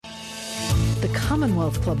The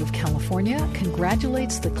Commonwealth Club of California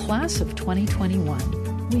congratulates the class of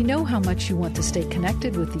 2021. We know how much you want to stay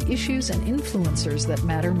connected with the issues and influencers that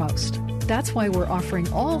matter most. That's why we're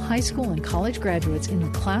offering all high school and college graduates in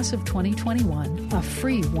the class of 2021 a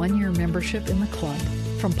free one-year membership in the club.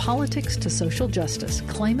 From politics to social justice,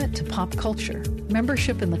 climate to pop culture,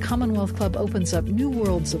 membership in the Commonwealth Club opens up new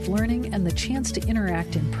worlds of learning and the chance to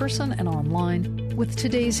interact in person and online with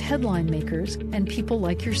today's headline makers and people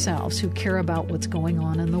like yourselves who care about what's going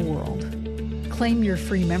on in the world. Claim your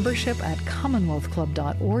free membership at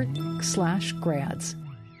commonwealthclub.org/grads.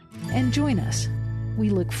 And join us.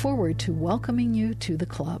 We look forward to welcoming you to the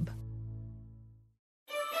club.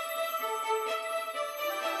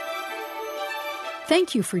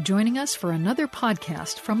 Thank you for joining us for another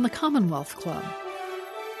podcast from the Commonwealth Club.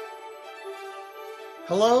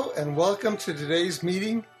 Hello and welcome to today's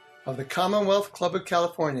meeting of the Commonwealth Club of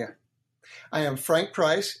California. I am Frank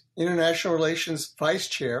Price, International Relations Vice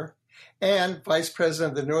Chair and Vice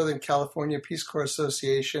President of the Northern California Peace Corps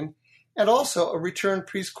Association, and also a returned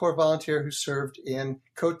Peace Corps volunteer who served in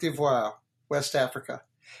Côte d'Ivoire, West Africa.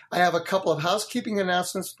 I have a couple of housekeeping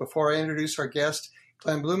announcements before I introduce our guest,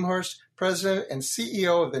 Glenn Blumhorst, President and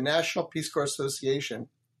CEO of the National Peace Corps Association.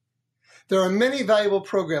 There are many valuable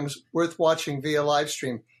programs worth watching via live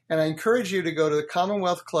stream, and I encourage you to go to the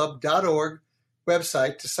commonwealthclub.org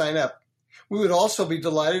website to sign up. We would also be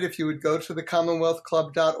delighted if you would go to the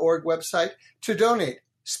commonwealthclub.org website to donate.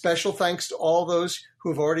 Special thanks to all those who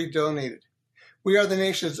have already donated. We are the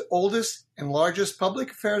nation's oldest and largest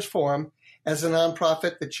public affairs forum as a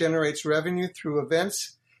nonprofit that generates revenue through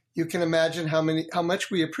events. You can imagine how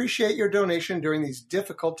much we appreciate your donation during these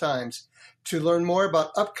difficult times. To learn more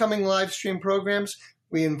about upcoming live stream programs,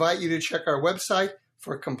 we invite you to check our website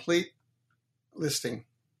for a complete listing.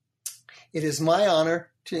 It is my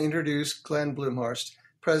honor to introduce Glenn Blumhorst,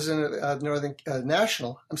 President of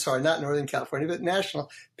National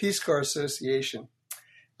Peace Corps Association.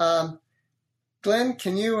 Glenn,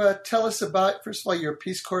 can you tell us about, first of all, your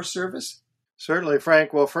Peace Corps service? Certainly,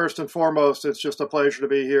 Frank. Well, first and foremost, it's just a pleasure to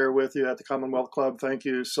be here with you at the Commonwealth Club. Thank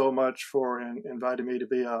you so much for inviting me to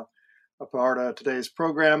be a part of today's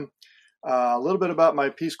program. A little bit about my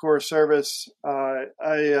Peace Corps service. I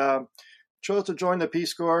chose to join the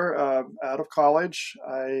Peace Corps out of college.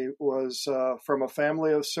 I was from a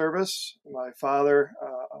family of service. My father,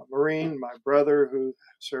 a Marine, my brother who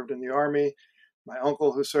served in the Army, my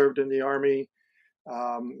uncle who served in the Army,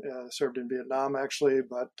 served in Vietnam actually,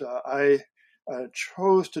 but I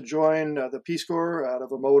chose to join the Peace Corps out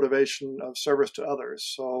of a motivation of service to others.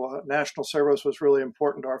 So national service was really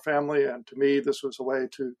important to our family, and to me, this was a way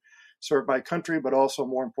to serve my country, but also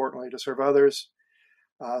more importantly, to serve others.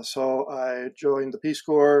 So I joined the Peace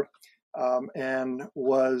Corps and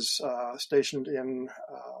was stationed in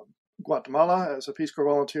Guatemala as a Peace Corps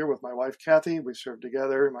volunteer with my wife, Kathy. We served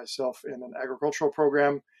together, myself in an agricultural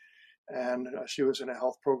program, and she was in a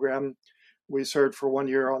health program. We served for 1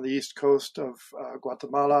 year on the east coast of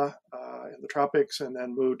Guatemala in the tropics, and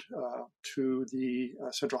then moved to the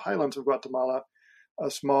central highlands of Guatemala,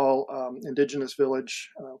 a small indigenous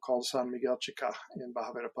village called San Miguel Chica in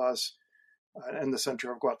Baja Verapaz, in the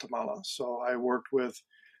center of Guatemala. So I worked with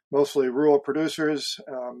mostly rural producers,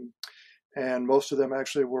 and most of them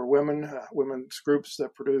actually were women's groups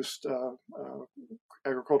that produced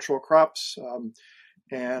agricultural crops.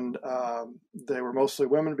 And they were mostly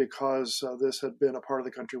women because this had been a part of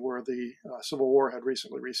the country where the Civil War had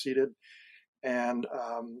recently receded. And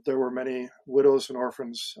there were many widows and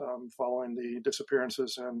orphans following the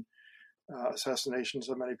disappearances and assassinations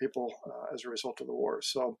of many people as a result of the war.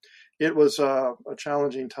 So it was a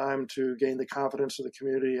challenging time to gain the confidence of the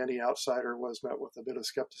community. Any outsider was met with a bit of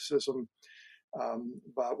skepticism,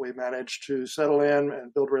 but we managed to settle in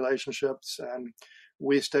and build relationships, and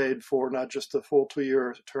we stayed for not just the full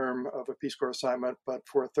 2-year term of a Peace Corps assignment, but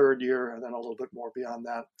for a third year and then a little bit more beyond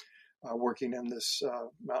that, working in this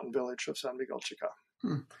mountain village of San Miguel Chica.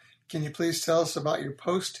 Can you please tell us about your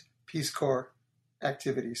post-Peace Corps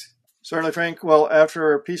activities? Certainly, Frank. Well,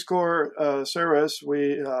 after Peace Corps service,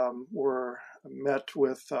 we were met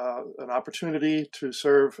with an opportunity to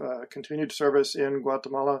serve continued service in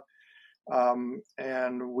Guatemala.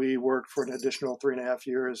 And we worked for an additional 3.5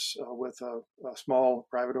 years with a small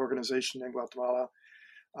private organization in Guatemala.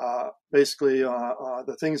 Basically,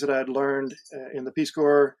 the things that I had learned in the Peace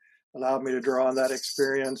Corps allowed me to draw on that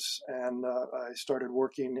experience, and I started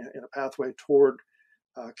working in a pathway toward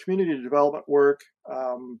community development work.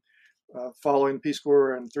 Following Peace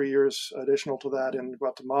Corps and 3 years additional to that in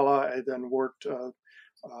Guatemala, I then worked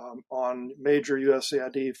on major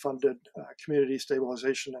USAID-funded community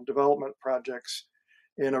stabilization and development projects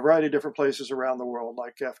in a variety of different places around the world,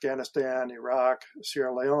 like Afghanistan, Iraq,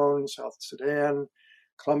 Sierra Leone, South Sudan,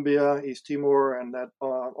 Colombia, East Timor, and that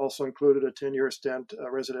also included a 10-year stint,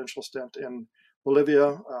 a residential stint in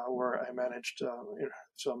Bolivia, where I managed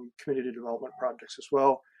some community development projects as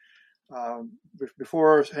well.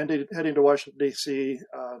 Before heading to Washington, D.C.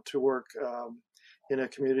 To work in a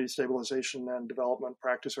community stabilization and development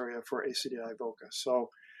practice area for ACDI VOCA. So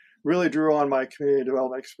really drew on my community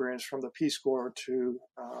development experience from the Peace Corps to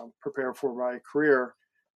prepare for my career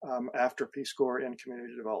after Peace Corps in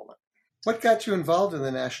community development. What got you involved in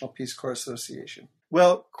the National Peace Corps Association?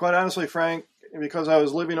 Well, quite honestly, Frank, because I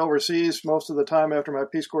was living overseas most of the time after my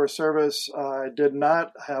Peace Corps service, I did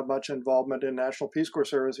not have much involvement in National Peace Corps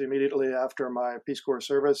service immediately after my Peace Corps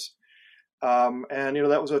service. And,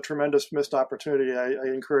 that was a tremendous missed opportunity.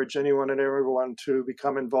 I encourage anyone and everyone to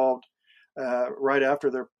become involved right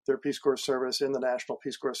after their Peace Corps service in the National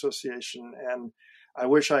Peace Corps Association. And I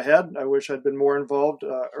wish I'd been more involved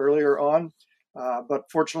earlier on. But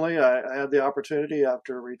fortunately, I had the opportunity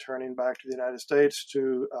after returning back to the United States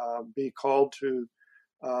to be called to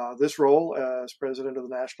this role as president of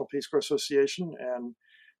the National Peace Corps Association. And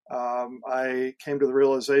I came to the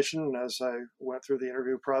realization as I went through the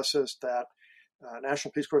interview process that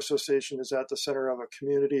National Peace Corps Association is at the center of a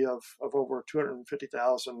community of over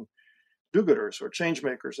 250,000 do-gooders or change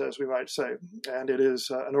makers, as we might say. And it is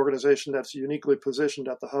an organization that's uniquely positioned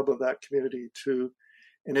at the hub of that community to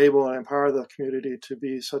enable and empower the community to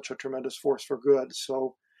be such a tremendous force for good.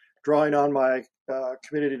 So drawing on my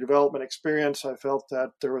community development experience, I felt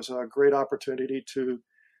that there was a great opportunity to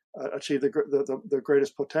achieve the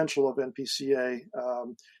greatest potential of NPCA,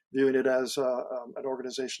 viewing it as an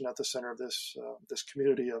organization at the center of this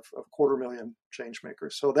community of 250,000 change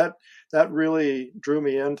makers. So that really drew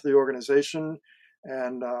me into the organization,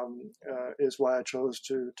 and is why I chose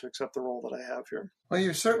to accept the role that I have here. Well,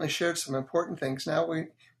 you've certainly shared some important things. Now we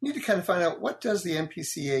need to kind of find out, what does the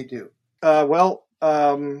NPCA do?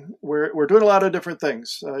 We're doing a lot of different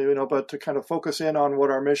things, but to kind of focus in on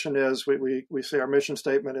what our mission is, we say our mission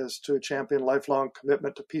statement is to champion lifelong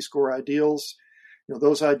commitment to Peace Corps ideals.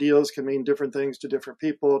 Those ideals can mean different things to different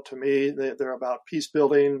people. To me, they're about peace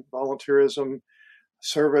building, volunteerism,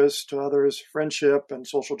 service to others, friendship, and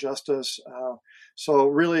social justice. So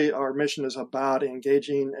really, our mission is about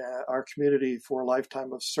engaging our community for a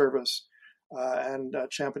lifetime of service and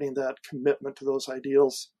championing that commitment to those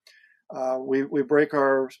ideals. We break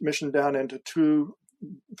our mission down into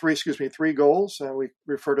three goals, and we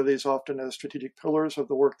refer to these often as strategic pillars of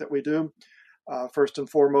the work that we do. First and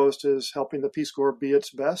foremost is helping the Peace Corps be its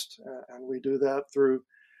best, and we do that through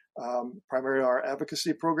primarily our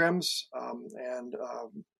advocacy programs and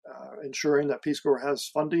ensuring that Peace Corps has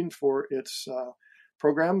funding for its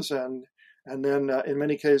programs, and then in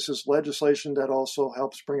many cases legislation that also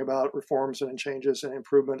helps bring about reforms and changes and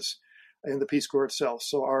improvements in the Peace Corps itself.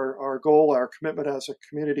 So our goal, our commitment as a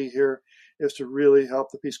community here is to really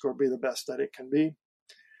help the Peace Corps be the best that it can be.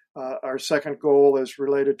 Our second goal is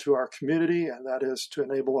related to our community, and that is to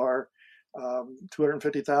enable our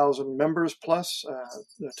 250,000 members plus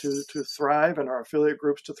to thrive, and our affiliate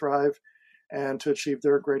groups to thrive and to achieve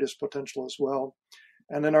their greatest potential as well.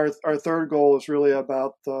 And then our third goal is really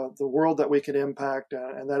about the world that we can impact,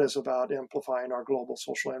 and that is about amplifying our global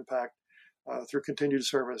social impact through continued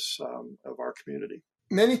service of our community.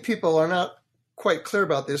 Many people are not quite clear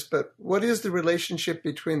about this, but what is the relationship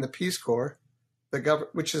between the Peace Corps,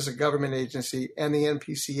 which is a government agency, and the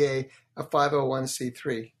NPCA, a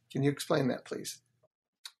 501c3? Can you explain that, please?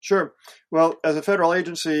 Sure. Well, as a federal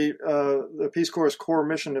agency, the Peace Corps' core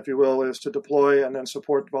mission, if you will, is to deploy and then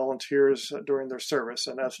support volunteers during their service.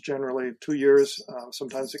 And that's generally 2 years.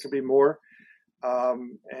 Sometimes it can be more.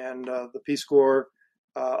 And the Peace Corps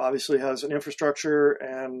obviously has an infrastructure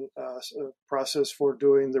and a process for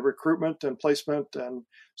doing the recruitment and placement and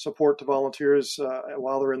support to volunteers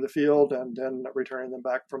while they're in the field, and then returning them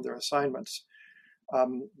back from their assignments.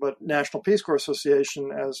 But National Peace Corps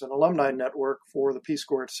Association, as an alumni network for the Peace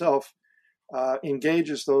Corps itself,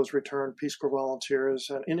 engages those returned Peace Corps volunteers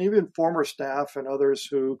and even former staff and others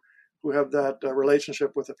who have that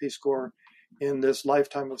relationship with the Peace Corps in this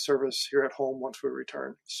lifetime of service here at home once we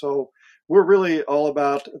return. So we're really all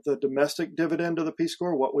about the domestic dividend of the Peace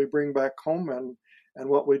Corps, what we bring back home and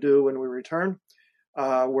what we do when we return.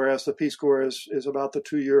 Whereas the Peace Corps is about the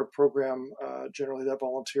 2-year program generally that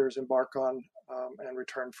volunteers embark on and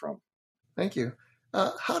return from. Thank you.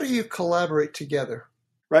 How do you collaborate together?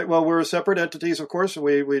 Right. Well, we're separate entities, of course.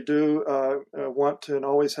 We do want to and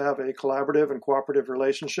always have a collaborative and cooperative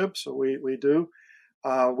relationship. So we do.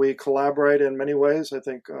 We collaborate in many ways. I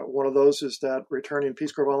think one of those is that returning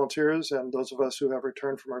Peace Corps volunteers and those of us who have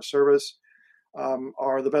returned from our service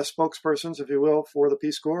are the best spokespersons, if you will, for the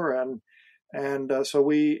Peace Corps. And so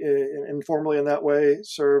we informally in that way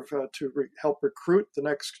serve to help recruit the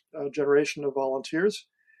next generation of volunteers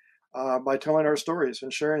by telling our stories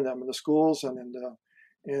and sharing them in the schools and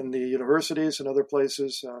in the universities and other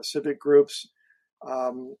places, civic groups.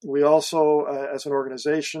 We also, as an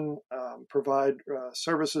organization, provide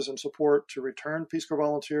services and support to return Peace Corps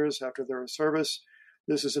volunteers after their service.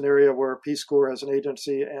 This is an area where Peace Corps as an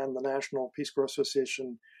agency and the National Peace Corps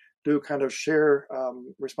Association do kind of share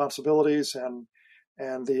responsibilities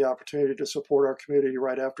and the opportunity to support our community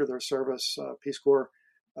right after their service. Peace Corps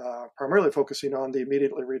primarily focusing on the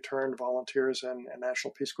immediately returned volunteers and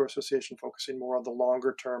National Peace Corps Association focusing more on the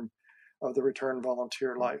longer term of the return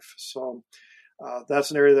volunteer life. So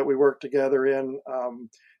that's an area that we work together in.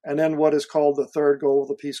 And then what is called the third goal of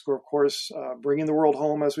the Peace Corps, of course, bringing the world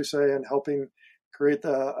home, as we say, and helping create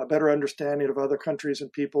a better understanding of other countries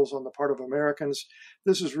and peoples on the part of Americans.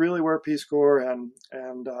 This is really where Peace Corps and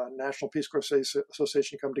National Peace Corps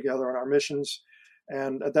Association come together on our missions.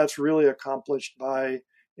 And that's really accomplished by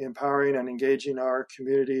empowering and engaging our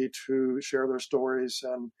community to share their stories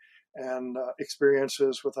and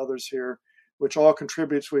experiences with others here, which all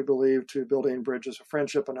contributes, we believe, to building bridges of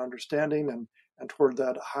friendship and understanding and toward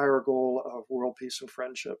that higher goal of world peace and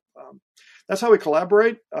friendship. That's how we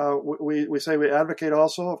collaborate. We say we advocate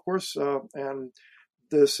also, of course, and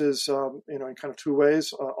this is, in kind of two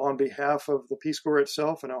ways, on behalf of the Peace Corps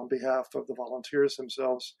itself and on behalf of the volunteers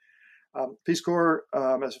themselves. Peace Corps,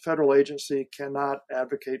 as a federal agency, cannot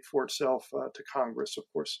advocate for itself to Congress, of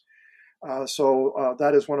course. So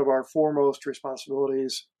that is one of our foremost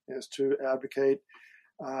responsibilities, is to advocate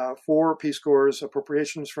for Peace Corps'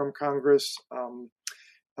 appropriations from Congress.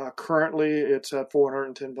 Currently, it's at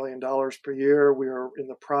 $410 billion per year. We are in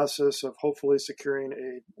the process of hopefully securing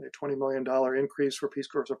a $20 million increase for Peace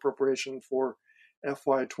Corps' appropriation for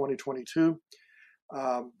FY 2022.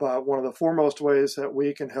 But one of the foremost ways that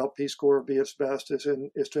we can help Peace Corps be its best is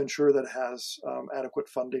to ensure that it has adequate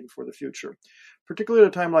funding for the future, particularly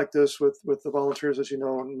at a time like this with the volunteers, as you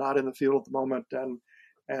know, not in the field at the moment,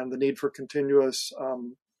 and the need for continuous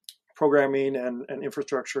programming and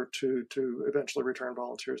infrastructure to eventually return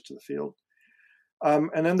volunteers to the field.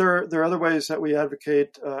 And then there are other ways that we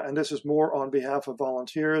advocate, and this is more on behalf of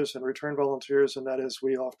volunteers and return volunteers, and that is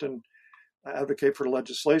we often advocate for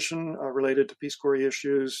legislation related to Peace Corps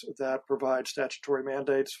issues that provide statutory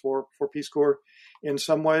mandates for Peace Corps. In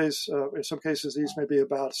some ways, in some cases, these may be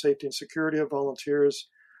about safety and security of volunteers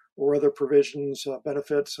or other provisions,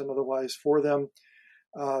 benefits, and otherwise for them.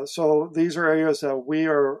 So these are areas that we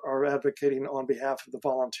are advocating on behalf of the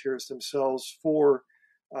volunteers themselves for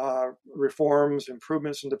reforms,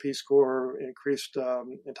 improvements in the Peace Corps, increased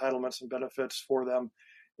entitlements and benefits for them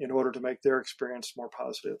in order to make their experience more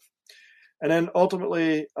positive. And then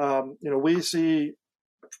ultimately, we see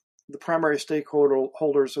the primary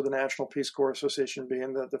stakeholders of the National Peace Corps Association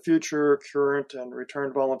being the future, current, and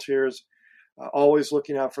returned volunteers, always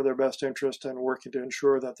looking out for their best interest and working to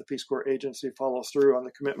ensure that the Peace Corps agency follows through on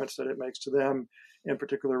the commitments that it makes to them, in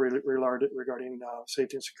particular regarding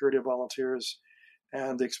safety and security of volunteers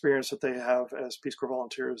and the experience that they have as Peace Corps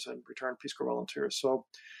volunteers and returned Peace Corps volunteers. So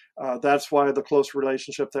that's why the close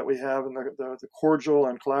relationship that we have and the cordial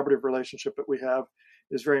and collaborative relationship that we have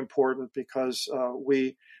is very important, because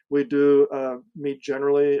we do meet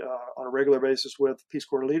generally on a regular basis with Peace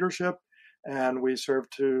Corps leadership, and we serve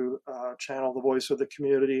to channel the voice of the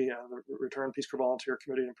community and the returned Peace Corps volunteer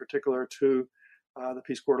community in particular to the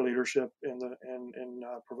Peace Corps leadership in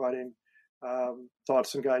providing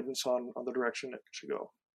thoughts and guidance on the direction it should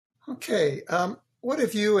go. Okay. What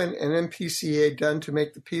have you and NPCA done to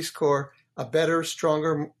make the Peace Corps a better,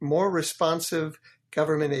 stronger, more responsive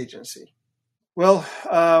government agency? Well,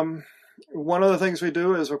 one of the things we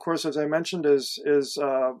do is, of course, as I mentioned, is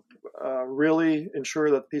really ensure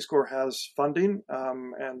that the Peace Corps has funding.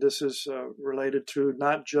 And this is related to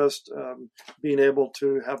not just being able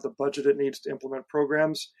to have the budget it needs to implement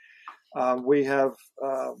programs. We have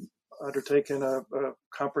undertaken a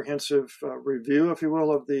comprehensive review, if you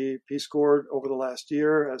will, of the Peace Corps over the last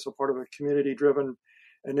year as a part of a community-driven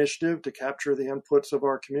initiative to capture the inputs of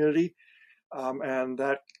our community. And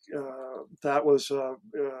that was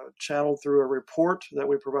channeled through a report that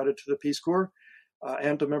we provided to the Peace Corps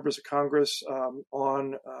and to members of Congress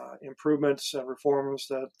on improvements and reforms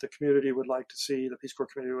that the community would like to see, the Peace Corps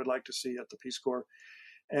community would like to see at the Peace Corps.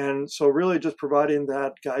 And so really just providing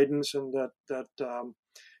that guidance and that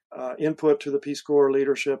input to the Peace Corps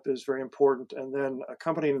leadership is very important, and then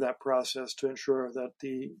accompanying that process to ensure that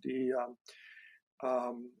the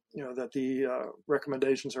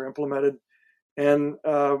recommendations are implemented, and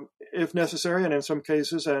if necessary, and in some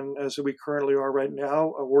cases, and as we currently are right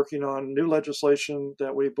now, working on new legislation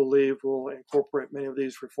that we believe will incorporate many of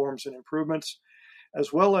these reforms and improvements,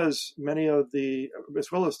 as well as the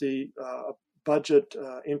budget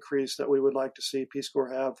increase that we would like to see Peace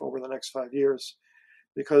Corps have over the next 5 years,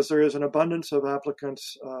 because there is an abundance of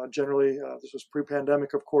applicants. Generally, this was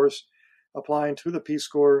pre-pandemic, of course, applying to the Peace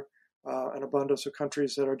Corps. An abundance of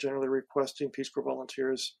countries that are generally requesting Peace Corps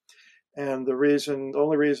volunteers. And the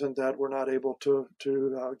only reason that we're not able to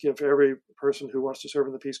give every person who wants to serve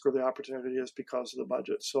in the Peace Corps the opportunity is because of the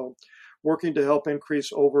budget. So working to help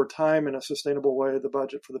increase over time in a sustainable way the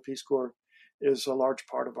budget for the Peace Corps is a large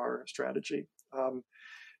part of our strategy.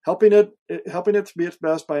 Helping it to be its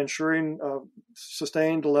best by ensuring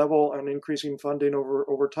sustained level and increasing funding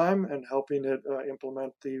over time, and helping it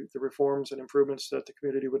implement the reforms and improvements that the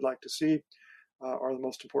community would like to see are the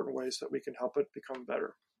most important ways that we can help it become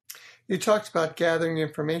better. You talked about gathering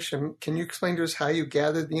information. Can you explain to us how you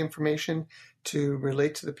gathered the information to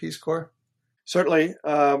relate to the Peace Corps? Certainly.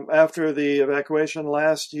 After the evacuation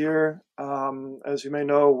last year, as you may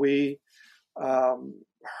know, we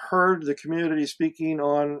heard the community speaking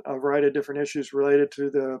on a variety of different issues related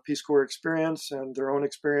to the Peace Corps experience and their own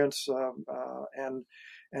experience, and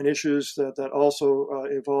issues that also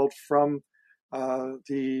evolved from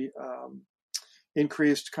the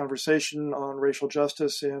increased conversation on racial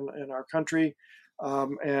justice in our country,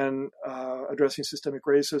 and addressing systemic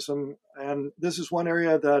racism. And this is one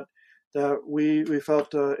area that we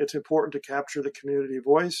felt it's important to capture the community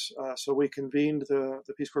voice. So we convened the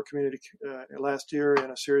Peace Corps community last year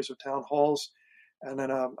in a series of town halls, and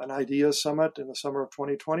then an idea summit in the summer of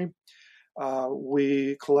 2020.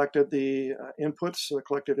 We collected the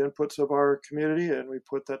collective inputs of our community, and we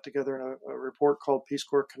put that together in a report called Peace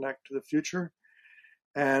Corps Connect to the Future.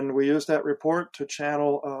 And we used that report to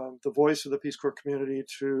channel the voice of the Peace Corps community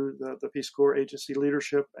to the Peace Corps agency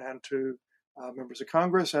leadership and to members of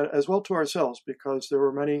Congress, as well to ourselves, because there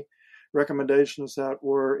were many recommendations that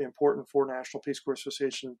were important for National Peace Corps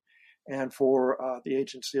Association and for the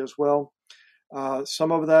agency as well.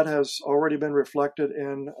 Some of that has already been reflected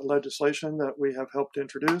in legislation that we have helped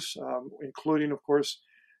introduce, including, of course,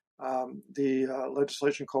 the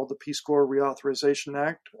legislation called the Peace Corps Reauthorization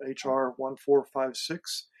Act, H.R.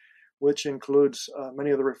 1456, which includes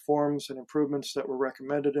many of the reforms and improvements that were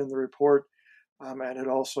recommended in the report. And it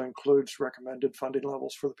also includes recommended funding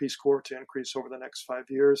levels for the Peace Corps to increase over the next 5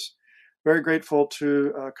 years. Very grateful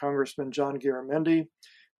to Congressman John Garamendi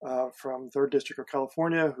from 3rd District of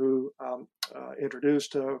California, who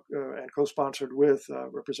introduced and co-sponsored with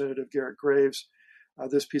Representative Garrett Graves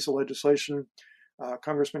this piece of legislation.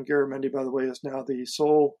 Congressman Garamendi, by the way, is now the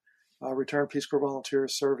sole returned Peace Corps volunteer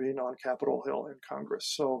serving on Capitol Hill in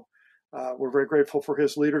Congress. So we're very grateful for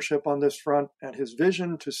his leadership on this front and his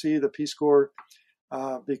vision to see the Peace Corps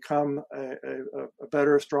become a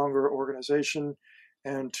better, stronger organization,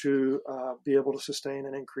 and to be able to sustain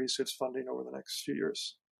and increase its funding over the next few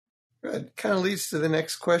years. It kind of leads to the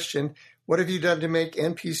next question. What have you done to make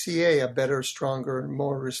NPCA a better, stronger, and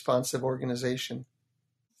more responsive organization?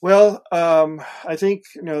 Well, I think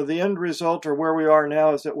the end result, or where we are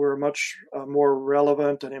now, is that we're a much more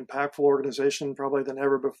relevant and impactful organization probably than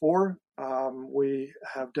ever before. We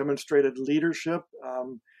have demonstrated leadership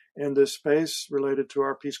in this space related to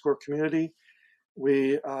our Peace Corps community.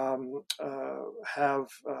 We have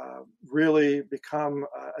really become,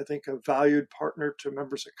 I think, a valued partner to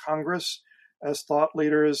members of Congress as thought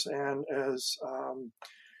leaders and as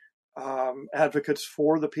advocates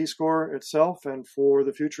for the Peace Corps itself and for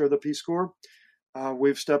the future of the Peace Corps.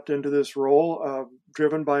 We've stepped into this role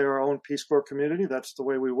driven by our own Peace Corps community. That's the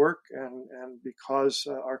way we work, and because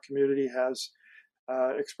our community has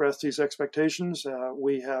expressed these expectations,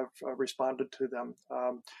 we have responded to them.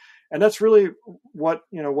 And that's really what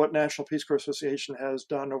National Peace Corps Association has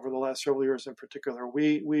done over the last several years in particular.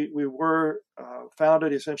 We were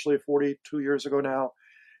founded essentially 42 years ago now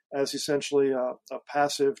as essentially a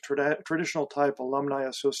passive traditional type alumni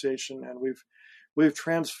association, and we've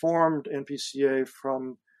transformed NPCA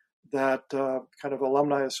from that kind of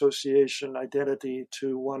alumni association identity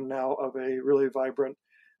to one now of a really vibrant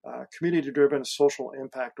community-driven social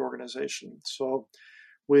impact organization. So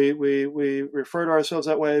we refer to ourselves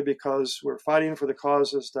that way because we're fighting for the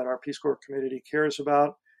causes that our Peace Corps community cares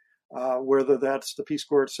about, whether that's the Peace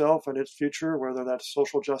Corps itself and its future, whether that's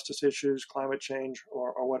social justice issues, climate change,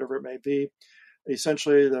 or whatever it may be.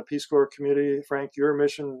 essentially the Peace Corps community, Frank, your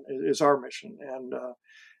mission is our mission,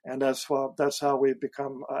 and that's how we've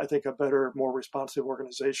become, I think, a better, more responsive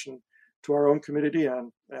organization to our own community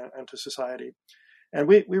and to society. And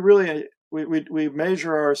we really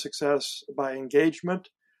measure our success by engagement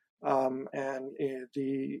and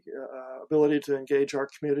the ability to engage our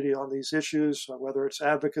community on these issues, whether it's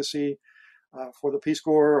advocacy for the Peace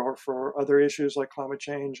Corps or for other issues like climate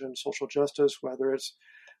change and social justice, whether it's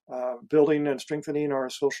building and strengthening our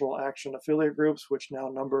social action affiliate groups, which now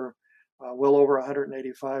number well over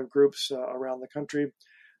 185 groups around the country,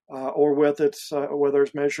 or whether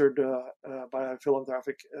it's measured by a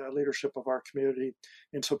philanthropic leadership of our community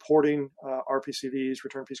in supporting RPCVs,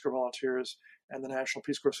 Return Peace Corps Volunteers, and the National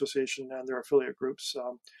Peace Corps Association and their affiliate groups.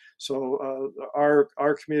 So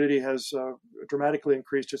our community has dramatically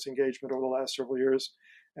increased its engagement over the last several years,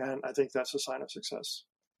 and I think that's a sign of success.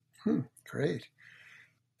 Great.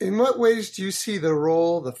 In what ways do you see the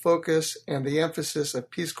role, the focus, and the emphasis of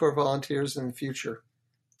Peace Corps volunteers in the future?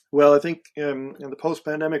 Well, I think in the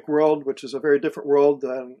post-pandemic world, which is a very different world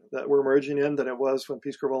that we're emerging in than it was when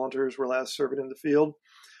Peace Corps volunteers were last serving in the field,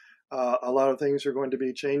 a lot of things are going to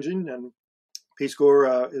be changing, and Peace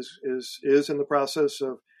Corps is in the process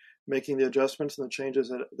of making the adjustments and the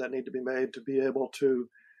changes that need to be made to be able to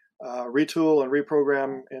retool and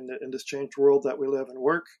reprogram in this changed world that we live and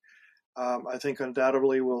work. I think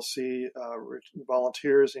undoubtedly we'll see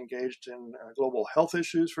volunteers engaged in global health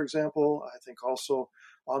issues, for example. I think also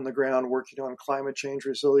on the ground working on climate change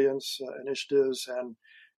resilience initiatives and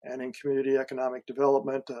in community economic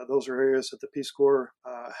development. Those are areas that the Peace Corps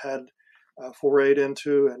had forayed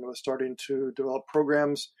into and was starting to develop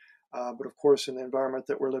programs. But of course, in the environment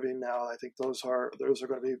that we're living now, I think those are going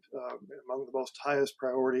to be among the most highest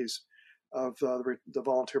priorities of the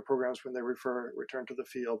volunteer programs when they return to the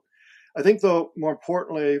field. I think, though, more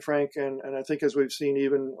importantly, Frank, and I think as we've seen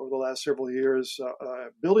even over the last several years,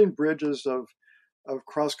 building bridges of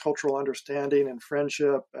cross-cultural understanding and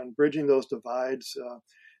friendship and bridging those divides,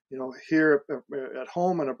 here at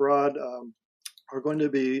home and abroad, are going to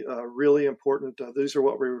be really important. These are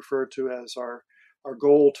what we refer to as our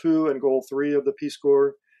goal 2 and goal 3 of the Peace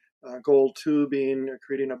Corps. Goal 2 being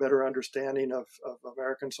creating a better understanding of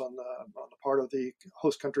Americans on the part of the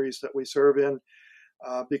host countries that we serve in,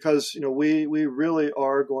 because we really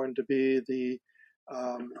are going to be the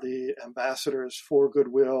ambassadors for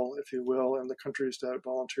goodwill, if you will, in the countries that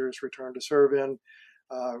volunteers return to serve in.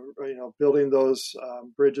 Building those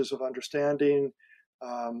bridges of understanding,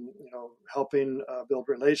 helping build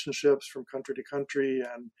relationships from country to country,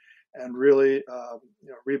 and really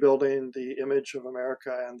rebuilding the image of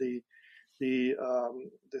America and the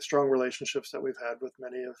strong relationships that we've had with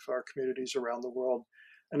many of our communities around the world.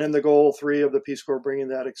 And then the goal 3 of the Peace Corps, bringing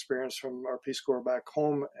that experience from our Peace Corps back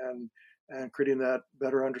home and creating that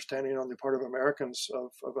better understanding on the part of Americans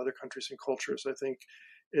of other countries and cultures. I think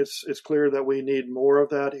it's clear that we need more of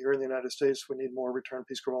that here in the United States. We need more Return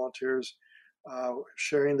Peace Corps volunteers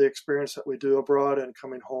sharing the experience that we do abroad and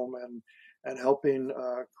coming home and helping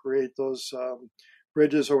create those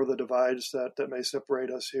bridges over the divides that may separate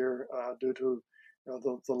us here due to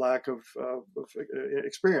the lack of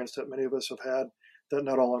experience that many of us have had that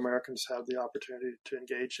not all Americans have the opportunity to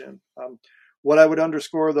engage in. What I would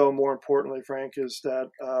underscore, though, more importantly, Frank, is that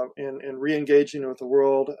in re-engaging with the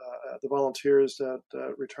world, the volunteers that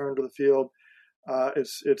return to the field,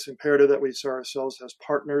 it's imperative that we see ourselves as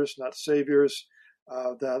partners, not saviors.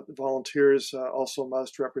 That volunteers also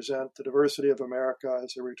must represent the diversity of America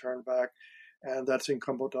as they return back, and that's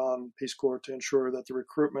incumbent on Peace Corps to ensure that the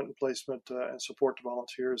recruitment and placement and support to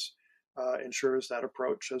volunteers ensures that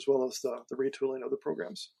approach, as well as the retooling of the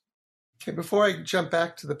programs. Okay, before I jump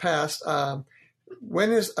back to the past, I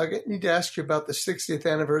need to ask you about the 60th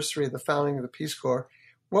anniversary of the founding of the Peace Corps.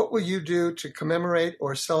 What will you do to commemorate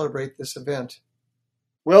or celebrate this event?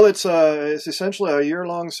 Well, it's essentially a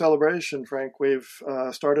year-long celebration, Frank. We've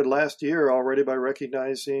started last year already by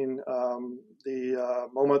recognizing the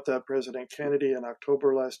moment that President Kennedy in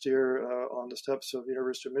October last year on the steps of the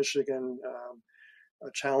University of Michigan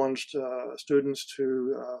challenged students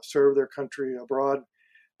to serve their country abroad.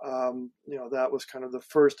 That was kind of the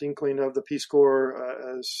first inkling of the Peace Corps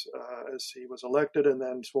as he was elected and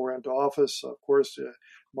then swore into office. Of course,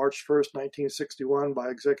 March 1st, 1961, by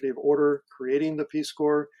executive order, creating the Peace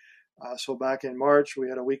Corps. So back in March, we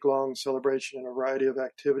had a week-long celebration and a variety of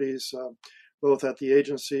activities, both at the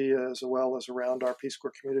agency as well as around our Peace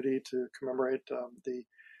Corps community to commemorate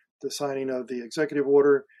the signing of the executive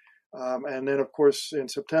order. And then, of course, in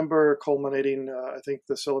September, culminating, I think,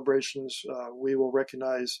 the celebrations, we will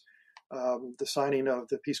recognize the signing of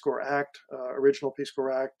the Peace Corps Act, original Peace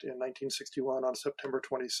Corps Act in 1961 on September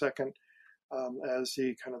 22nd, as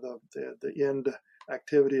the kind of the end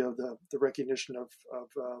activity of the recognition of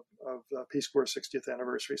Peace Corps' 60th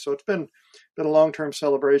anniversary. So it's been a long-term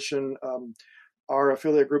celebration. Our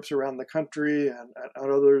affiliate groups around the country and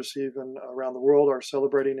others even around the world are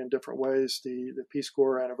celebrating in different ways the Peace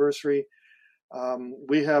Corps anniversary.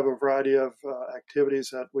 We have a variety of activities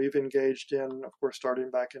that we've engaged in, of course,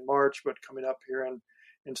 starting back in March, but coming up here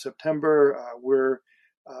in September.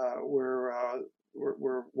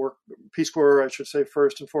 Peace Corps, I should say,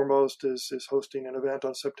 first and foremost, is hosting an event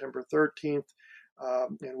on September 13th,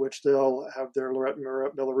 in which they'll have their Lorette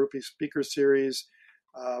Milarupi Speaker Series.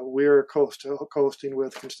 We're co-hosting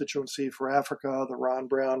with Constituency for Africa, the Ron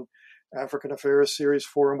Brown African Affairs Series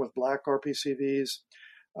Forum with Black RPCVs.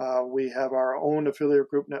 We have our own affiliate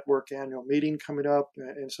group network annual meeting coming up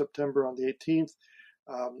in September on the 18th.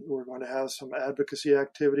 We're going to have some advocacy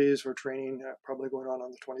activities or training probably going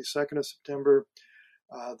on the 22nd of September.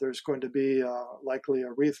 There's going to be likely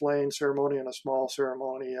a wreath laying ceremony and a small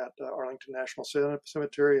ceremony at Arlington National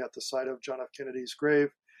Cemetery at the site of John F. Kennedy's grave.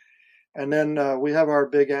 And then we have our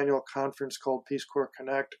big annual conference called Peace Corps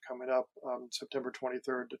Connect coming up September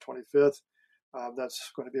 23rd to 25th.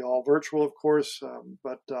 That's going to be all virtual, of course,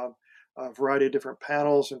 but a variety of different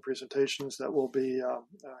panels and presentations that we'll be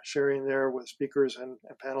sharing there with speakers and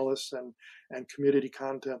panelists and community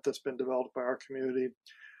content that's been developed by our community.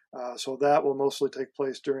 So that will mostly take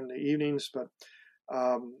place during the evenings. But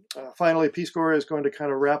finally, Peace Corps is going to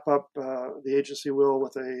kind of wrap up, the agency will,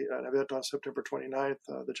 with an event on September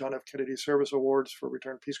 29th, the John F. Kennedy Service Awards for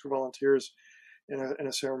returned Peace Corps volunteers in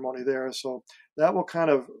a ceremony there. So that will kind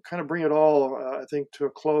of bring it all, I think, to a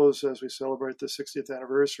close as we celebrate the 60th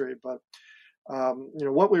anniversary. But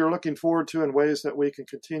what we are looking forward to in ways that we can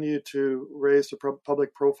continue to raise the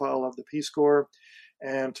public profile of the Peace Corps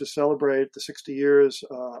and to celebrate the 60 years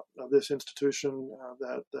of this institution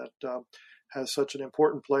that has such an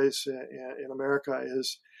important place in America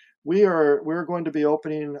is we're going to be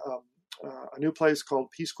opening a new place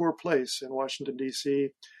called Peace Corps Place in Washington, D.C.,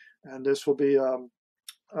 and this will be a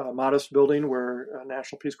modest building where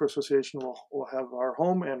National Peace Corps Association will have our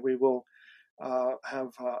home, and we will have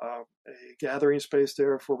a gathering space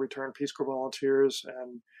there for returned Peace Corps volunteers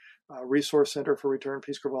and a resource center for returned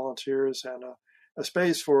Peace Corps volunteers and a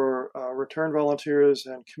space for returned volunteers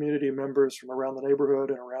and community members from around the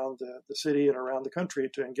neighborhood and around the city and around the country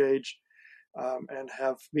to engage and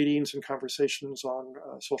have meetings and conversations on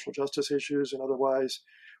social justice issues and otherwise,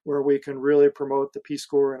 where we can really promote the Peace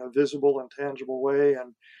Corps in a visible and tangible way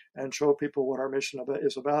and show people what our mission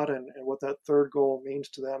is about and what that third goal means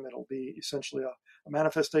to them. It'll be essentially a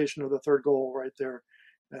manifestation of the third goal right there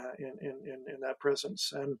in that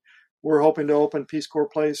presence. And we're hoping to open Peace Corps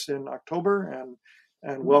Place in October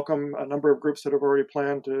and welcome a number of groups that have already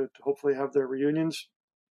planned to hopefully have their reunions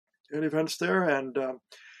and events there.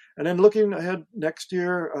 And then looking ahead next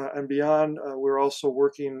year and beyond, we're also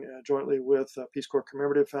working jointly with Peace Corps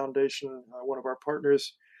Commemorative Foundation, one of our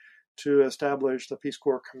partners, to establish the Peace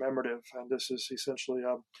Corps Commemorative. And this is essentially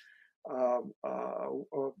a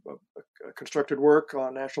constructed work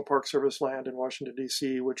on National Park Service land in Washington,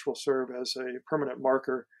 D.C., which will serve as a permanent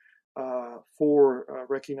marker for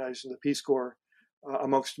recognizing the Peace Corps.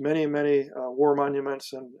 Amongst many war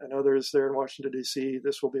monuments and others there in Washington, D.C.,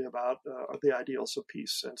 this will be about the ideals of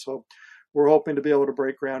peace. And so we're hoping to be able to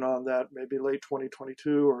break ground on that maybe late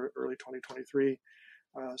 2022 or early 2023.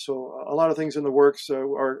 So a lot of things in the works.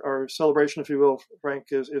 Our celebration, if you will,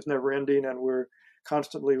 Frank, is never ending, and we're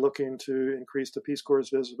constantly looking to increase the Peace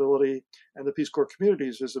Corps' visibility and the Peace Corps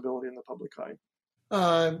community's visibility in the public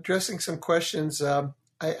eye. Addressing some questions,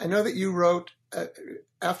 I know that you wrote,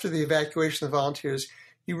 after the evacuation of the volunteers,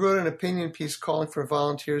 you wrote an opinion piece calling for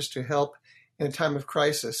volunteers to help in a time of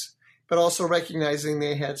crisis, but also recognizing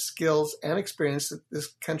they had skills and experience that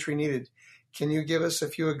this country needed. Can you give us a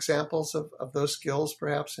few examples of those skills,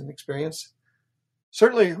 perhaps, and experience?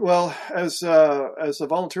 Certainly. Well, as the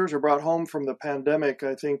volunteers were brought home from the pandemic,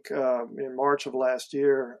 I think in March of last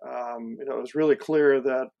year, it was really clear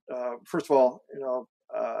that, first of all,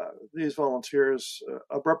 these volunteers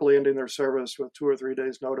abruptly ending their service with 2 or 3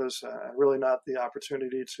 days notice and really not the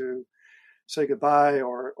opportunity to say goodbye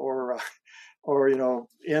or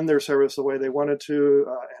end their service the way they wanted to.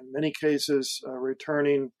 In many cases,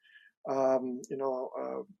 returning,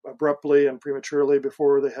 abruptly and prematurely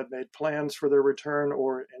before they had made plans for their return,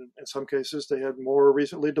 or in some cases, they had more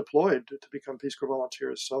recently deployed to become Peace Corps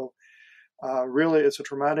volunteers. So really, it's a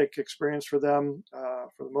traumatic experience for them.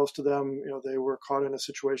 For most of them, they were caught in a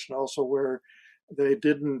situation also where they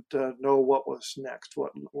didn't know what was next,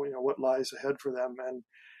 what lies ahead for them, and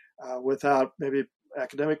without maybe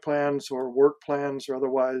academic plans or work plans or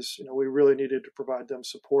otherwise, we really needed to provide them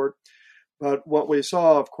support. But what we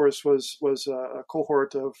saw, of course, was a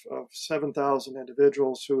cohort of 7,000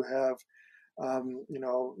 individuals who have,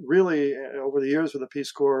 really over the years with the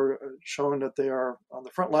Peace Corps shown that they are on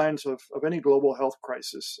the front lines of any global health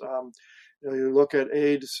crisis. You look at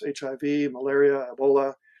AIDS, HIV, malaria,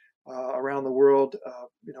 Ebola around the world.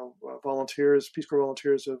 Volunteers, Peace Corps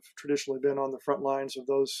volunteers have traditionally been on the front lines of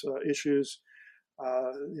those issues.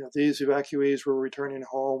 These evacuees were returning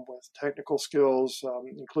home with technical skills,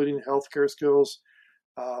 including healthcare skills,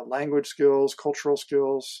 language skills, cultural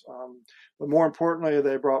skills. But more importantly,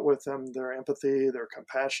 they brought with them their empathy, their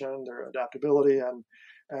compassion, their adaptability,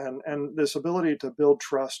 and this ability to build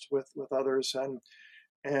trust with others.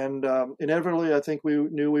 And inevitably, I think we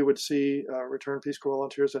knew we would see returned Peace Corps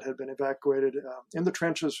volunteers that had been evacuated in the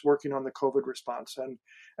trenches working on the COVID response. And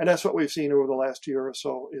that's what we've seen over the last year or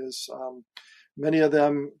so is many of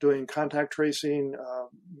them doing contact tracing,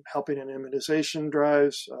 helping in immunization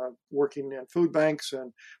drives, working in food banks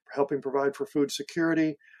and helping provide for food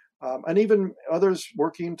security, and even others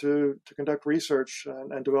working to conduct research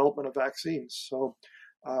and development of vaccines. So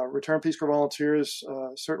returned Peace Corps volunteers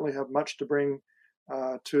certainly have much to bring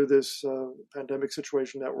to this pandemic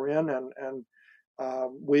situation that we're in, and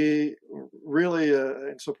we really,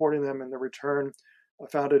 in supporting them in the return,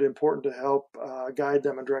 found it important to help guide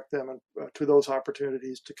them and direct them to those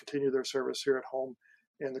opportunities to continue their service here at home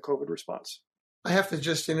in the COVID response. I have to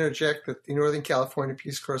just interject that the Northern California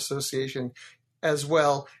Peace Corps Association as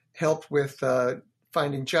well helped with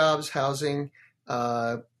finding jobs, housing,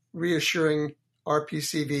 reassuring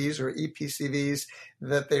RPCVs or EPCVs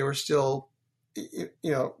that they were still,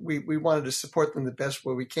 we wanted to support them the best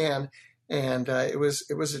way we can. And it was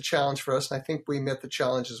a challenge for us, and I think we met the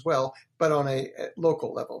challenge as well, but on a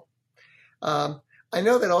local level. I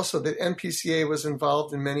know that also that NPCA was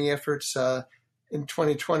involved in many efforts in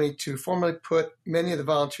 2020 to formally put many of the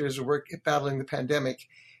volunteers to work battling the pandemic,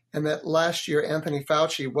 and that last year Anthony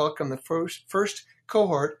Fauci welcomed the first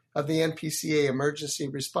cohort of the NPCA Emergency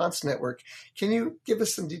Response Network. Can you give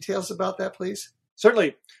us some details about that, please?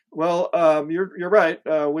 Certainly. Well, you're right.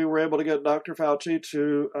 We were able to get Dr. Fauci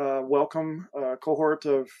to welcome a cohort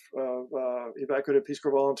of evacuated Peace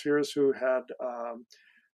Corps volunteers who had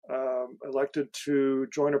elected to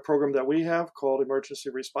join a program that we have called Emergency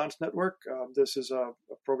Response Network. This is a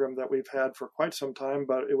program that we've had for quite some time,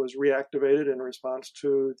 but it was reactivated in response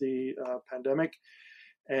to the pandemic.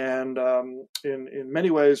 And in many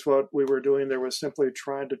ways, what we were doing there was simply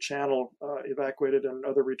trying to channel evacuated and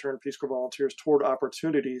other returned Peace Corps volunteers toward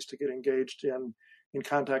opportunities to get engaged in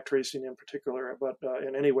contact tracing in particular, but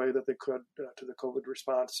in any way that they could to the COVID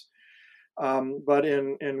response. But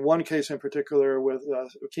in one case in particular with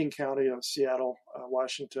King County of Seattle,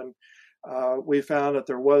 Washington, we found that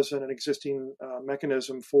there wasn't an existing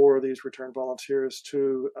mechanism for these returned volunteers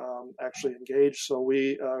to actually engage. So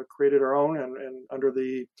we created our own, and under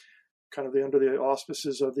the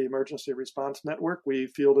auspices of the Emergency Response Network, we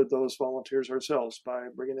fielded those volunteers ourselves by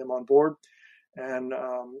bringing them on board and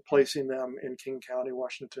placing them in King County,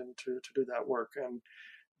 Washington, to do that work. And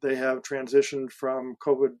they have transitioned from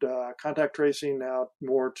COVID contact tracing now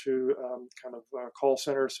more to call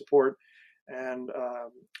center support. And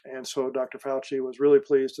so Dr. Fauci was really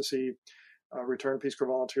pleased to see returned Peace Corps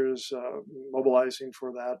volunteers mobilizing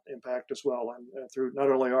for that impact as well, and through not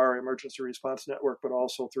only our emergency response network, but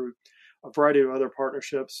also through a variety of other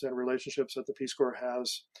partnerships and relationships that the Peace Corps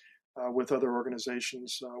has with other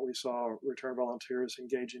organizations. We saw returned volunteers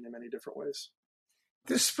engaging in many different ways.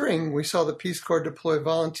 This spring, we saw the Peace Corps deploy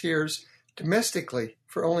volunteers domestically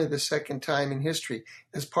for only the second time in history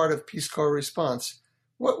as part of Peace Corps response.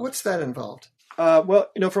 What's that involved?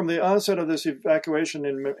 From the onset of this evacuation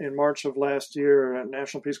in March of last year,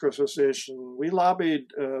 National Peace Corps Association, we lobbied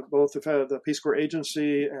both the Peace Corps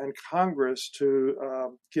Agency and Congress to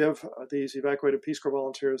give these evacuated Peace Corps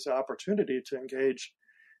volunteers the opportunity to engage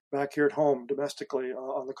back here at home domestically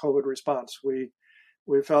on the COVID response.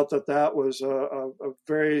 We felt that was a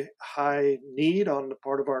very high need on the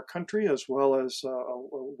part of our country, as well as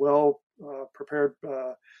a prepared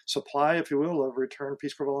supply, if you will, of returned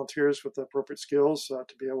Peace Corps volunteers with the appropriate skills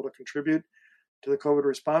to be able to contribute to the COVID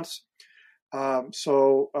response.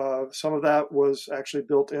 So some of that was actually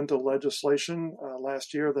built into legislation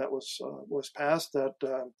last year that was passed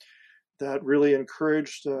that really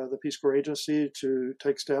encouraged the Peace Corps Agency to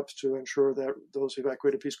take steps to ensure that those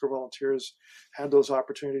evacuated Peace Corps volunteers had those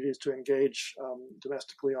opportunities to engage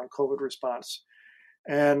domestically on COVID response.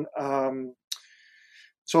 And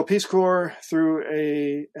So Peace Corps, through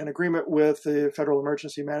an agreement with the Federal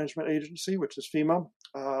Emergency Management Agency, which is FEMA,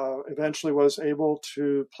 eventually was able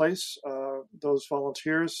to place those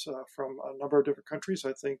volunteers from a number of different countries.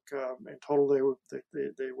 I think in total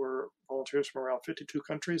they were volunteers from around 52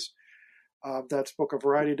 countries that spoke a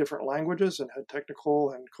variety of different languages and had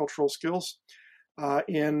technical and cultural skills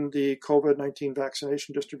in the COVID-19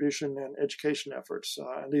 vaccination distribution and education efforts,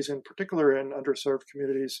 and these in particular in underserved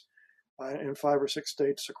communities in 5 or 6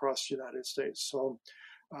 states across the United States. So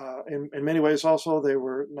in many ways also, they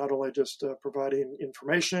were not only just providing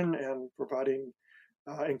information and providing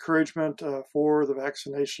encouragement for the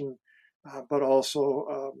vaccination, but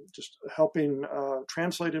also just helping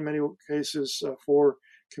translate in many cases for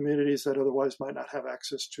communities that otherwise might not have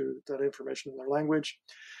access to that information in their language.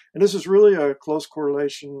 And this is really a close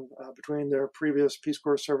correlation between their previous Peace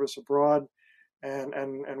Corps service abroad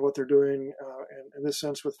and what they're doing in this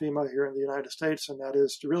sense with FEMA here in the United States, and that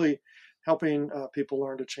is to really helping people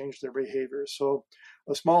learn to change their behaviors. So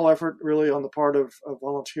a small effort really on the part of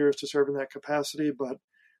volunteers to serve in that capacity, but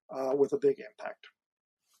with a big impact.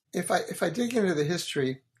 If I dig into the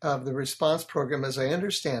history of the response program, as I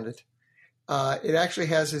understand it, it actually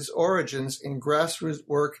has its origins in grassroots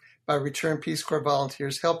work by returned Peace Corps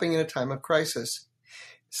volunteers helping in a time of crisis,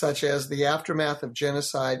 such as the aftermath of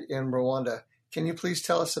genocide in Rwanda. Can you please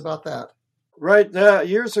tell us about that? Right.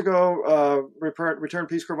 Years ago, returned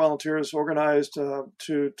Peace Corps volunteers organized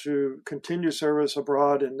to continue service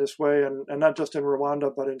abroad in this way, and not just in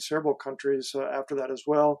Rwanda, but in several countries after that as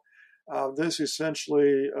well. This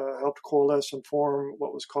essentially helped coalesce and form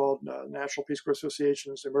what was called National Peace Corps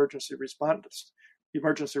Association's Emergency Response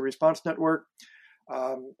Network,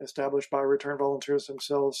 established by returned volunteers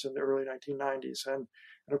themselves in the early 1990s. And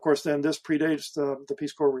of course, then this predates the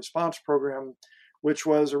Peace Corps Response Program, which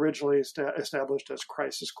was originally established as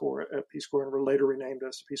Crisis Corps at Peace Corps and were later renamed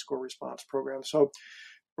as the Peace Corps Response Program. So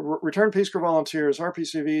returned Peace Corps volunteers,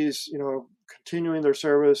 RPCVs, continuing their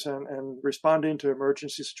service and responding to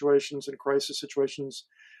emergency situations and crisis situations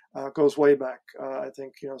goes way back. I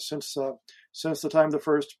think, since the time the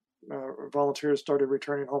first volunteers started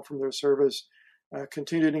returning home from their service,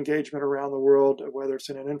 continued engagement around the world, whether it's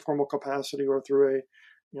in an informal capacity or through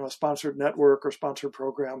a sponsored network or sponsored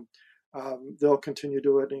program, they'll continue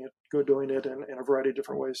doing it in a variety of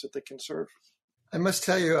different ways that they can serve. I must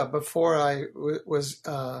tell you, before I was,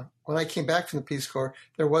 when I came back from the Peace Corps,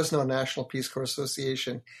 there was no National Peace Corps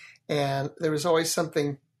Association, and there was always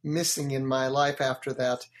something missing in my life after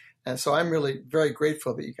that. And so I'm really very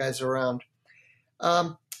grateful that you guys are around.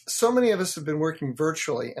 So many of us have been working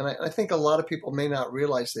virtually, and I think a lot of people may not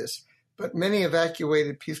realize this, but many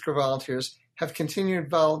evacuated Peace Corps volunteers have continued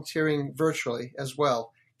volunteering virtually as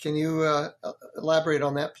well. Can you elaborate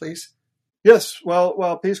on that, please? Yes. Well,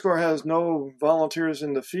 while Peace Corps has no volunteers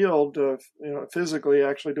in the field, physically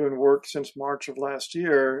actually doing work since March of last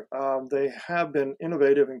year, they have been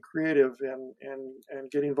innovative and creative in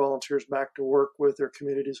getting volunteers back to work with their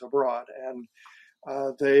communities abroad. And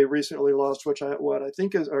they recently launched what I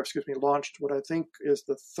think is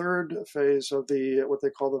the third phase of what they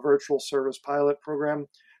call the Virtual Service Pilot Program,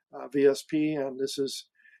 VSP, and this is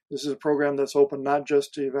a program that's open not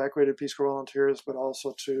just to evacuated Peace Corps volunteers, but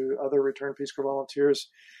also to other returned Peace Corps volunteers,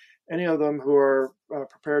 any of them who are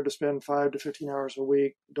prepared to spend 5 to 15 hours a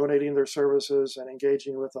week donating their services and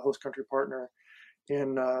engaging with a host country partner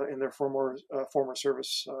in their former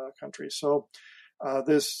service country. So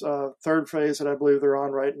this third phase that I believe they're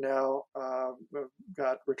on right now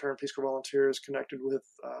got returned Peace Corps volunteers connected with,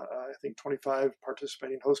 I think, 25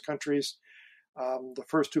 participating host countries. The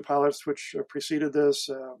first 2 pilots, which preceded this,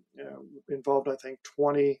 involved, I think,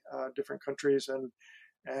 20 different countries and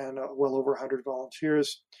well over 100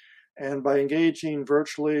 volunteers. And by engaging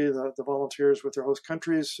virtually the volunteers with their host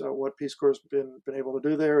countries, what Peace Corps has been able to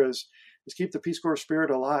do there is keep the Peace Corps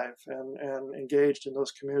spirit alive and engaged in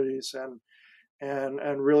those communities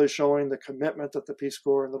and really showing the commitment that the Peace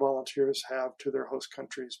Corps and the volunteers have to their host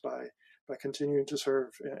countries by continuing to serve,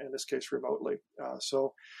 in this case, remotely.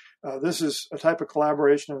 So this is a type of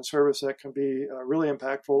collaboration and service that can be really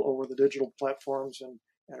impactful over the digital platforms and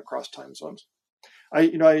across time zones.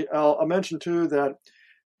 I'll mention too that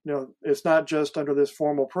it's not just under this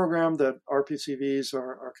formal program that RPCVs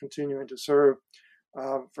are continuing to serve.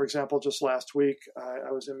 For example, just last week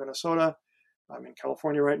I was in Minnesota. I'm in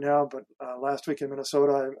California right now, but last week in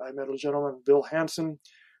Minnesota I met a gentleman, Bill Hansen,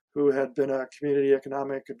 who had been a community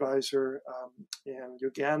economic advisor in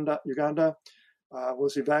Uganda,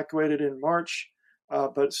 was evacuated in March.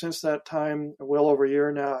 But since that time, well over a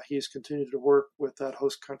year now, he's continued to work with that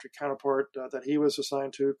host country counterpart that he was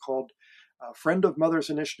assigned to, called Friend of Mothers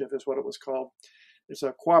Initiative is what it was called. it's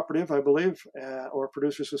a cooperative, I believe, or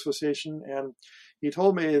producers association. And he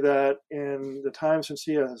told me that in the time since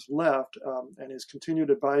he has left and his continued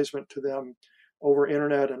advisement to them over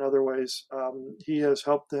internet and other ways, he has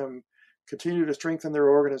helped them continue to strengthen their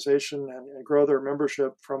organization and grow their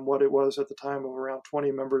membership from what it was at the time of around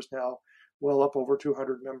 20 members now, well up over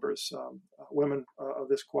 200 members, women of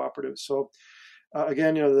this cooperative. So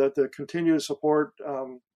again, the continued support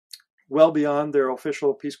well beyond their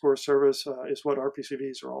official Peace Corps service is what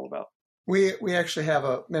RPCVs are all about. We actually have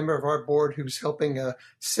a member of our board who's helping a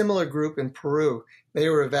similar group in Peru. They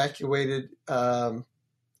were evacuated.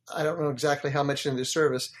 I don't know exactly how much into their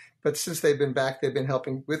service, but since they've been back, they've been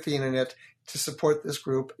helping with the internet to support this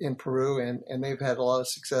group in Peru, and they've had a lot of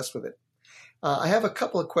success with it. I have a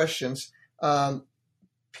couple of questions.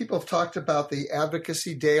 People have talked about the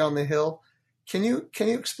Advocacy Day on the Hill. Can you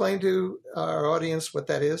explain to our audience what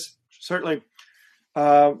that is? Certainly.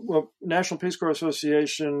 Well, National Peace Corps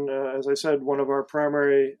Association, as I said, one of our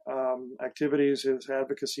primary activities is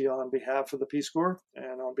advocacy on behalf of the Peace Corps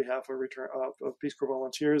and on behalf of Peace Corps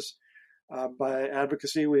volunteers. By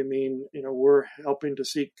advocacy, we mean, we're helping to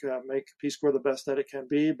make Peace Corps the best that it can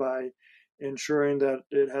be by ensuring that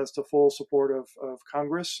it has the full support of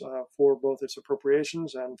Congress for both its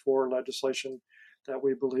appropriations and for legislation that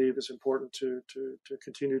we believe is important to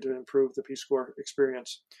continue to improve the Peace Corps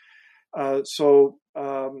experience. So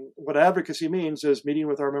what advocacy means is meeting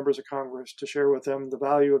with our members of Congress to share with them the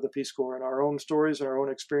value of the Peace Corps and our own stories and our own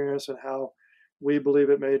experience and how we believe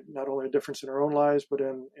it made not only a difference in our own lives, but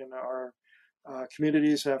in our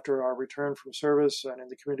communities after our return from service and in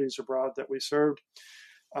the communities abroad that we served.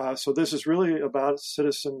 So this is really about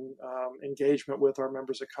citizen engagement with our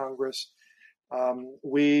members of Congress.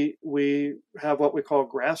 We have what we call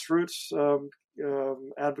grassroots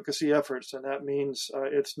advocacy efforts, and that means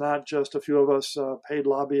it's not just a few of us paid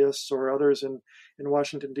lobbyists or others in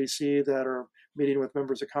Washington, D.C. that are meeting with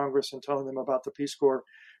members of Congress and telling them about the Peace Corps.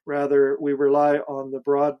 Rather, we rely on the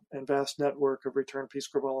broad and vast network of returned Peace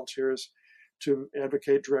Corps volunteers to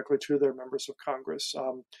advocate directly to their members of Congress.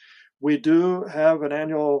 We do have an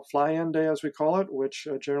annual fly-in day, as we call it, which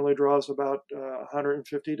generally draws about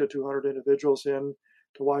 150 to 200 individuals in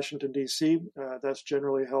to Washington, D.C. That's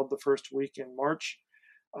generally held the first week in March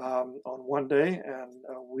on one day, and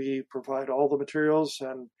we provide all the materials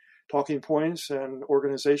and talking points and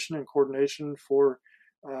organization and coordination for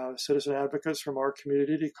citizen advocates from our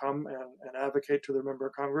community to come and advocate to their member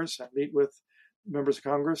of Congress and meet with members of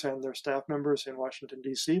Congress and their staff members in Washington,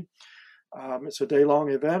 D.C. It's a day-long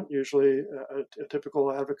event. Usually a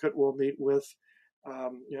typical advocate will meet with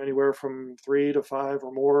anywhere from 3 to 5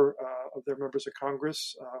 or more of their members of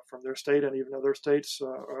Congress from their state and even other states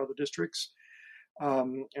or other districts.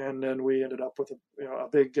 And then we ended up with a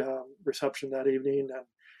big reception that evening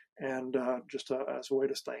and just as a way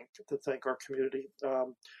to thank our community.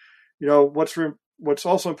 What's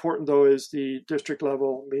also important, though, is the district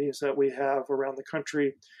level meetings that we have around the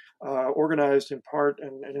country, organized in part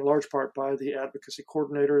and in large part by the advocacy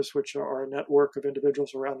coordinators, which are a network of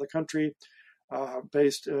individuals around the country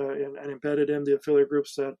based and embedded in the affiliate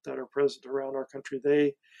groups that are present around our country.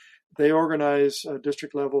 They organize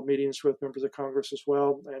district level meetings with members of Congress as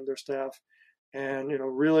well and their staff, and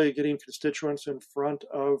really getting constituents in front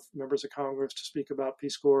of members of Congress to speak about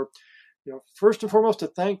Peace Corps. First and foremost, to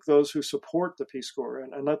thank those who support the Peace Corps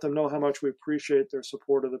and let them know how much we appreciate their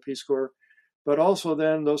support of the Peace Corps. But also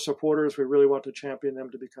then those supporters, we really want to champion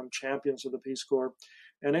them to become champions of the Peace Corps.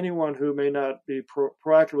 And anyone who may not be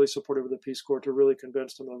proactively supportive of the Peace Corps, to really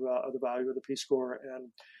convince them of the value of the Peace Corps.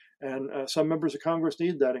 And some members of Congress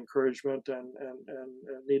need that encouragement and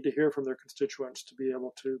need to hear from their constituents to be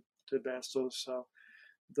able to advance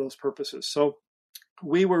those purposes. So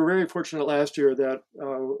we were very fortunate last year that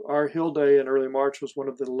our Hill Day in early March was one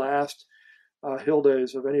of the last Hill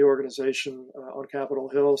Days of any organization on Capitol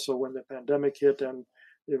Hill. So when the pandemic hit and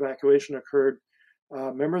the evacuation occurred,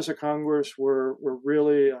 members of Congress were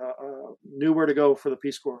really knew where to go for the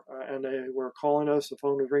Peace Corps, and they were calling us. The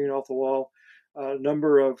phone was ringing off the wall. A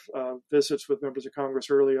number of visits with members of Congress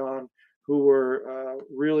early on who were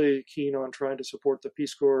really keen on trying to support the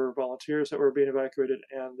Peace Corps volunteers that were being evacuated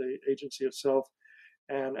and the agency itself,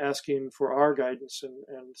 and asking for our guidance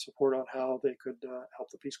and support on how they could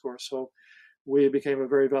help the Peace Corps. So we became a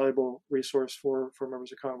very valuable resource for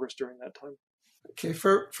members of Congress during that time. Okay,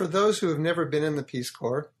 for those who have never been in the Peace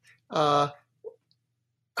Corps, how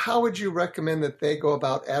would you recommend that they go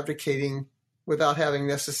about advocating without having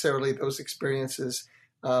necessarily those experiences?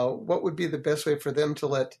 What would be the best way for them to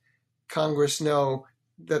let Congress know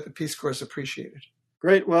that the Peace Corps is appreciated?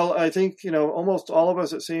 Great. Well, I think, almost all of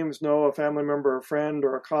us, it seems, know a family member, a friend,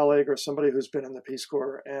 or a colleague, or somebody who's been in the Peace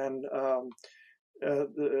Corps. And,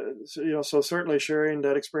 so certainly sharing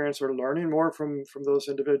that experience or learning more from those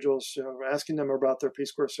individuals, asking them about their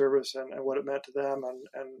Peace Corps service and what it meant to them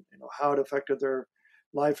and how it affected their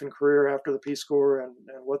life and career after the Peace Corps and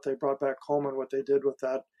what they brought back home and what they did with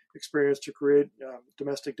that experience to create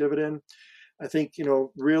domestic dividend. I think,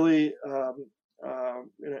 really,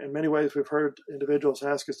 in many ways, we've heard individuals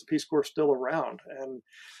ask, is the Peace Corps still around?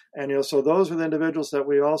 And so those are the individuals that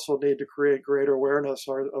we also need to create greater awareness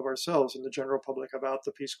of ourselves and the general public about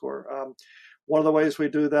the Peace Corps. One of the ways we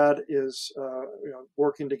do that is,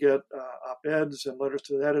 working to get op-eds and letters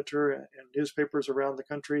to the editor and newspapers around the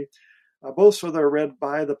country, both so they're read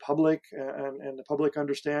by the public and the public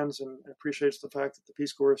understands and appreciates the fact that the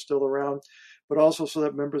Peace Corps is still around, but also so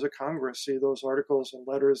that members of Congress see those articles and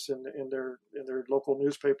letters in their local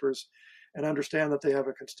newspapers and understand that they have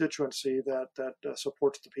a constituency that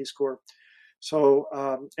supports the Peace Corps. So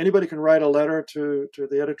anybody can write a letter to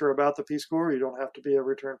the editor about the Peace Corps. You don't have to be a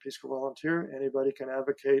returned Peace Corps volunteer. Anybody can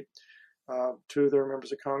advocate to their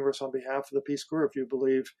members of Congress on behalf of the Peace Corps if you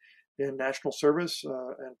believe in national service,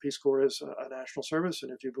 and Peace Corps is a national service,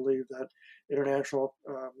 and if you believe that international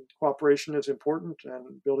cooperation is important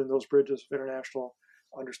and building those bridges of international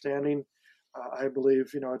understanding, I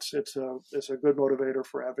believe it's a good motivator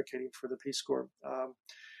for advocating for the Peace Corps.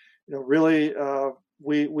 Really,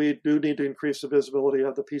 we do need to increase the visibility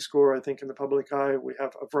of the Peace Corps. I think in the public eye, we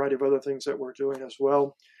have a variety of other things that we're doing as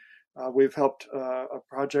well. We've helped a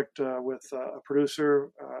project with a producer,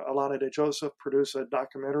 Alana De Joseph, produce a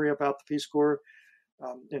documentary about the Peace Corps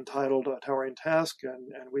entitled Towering Task, and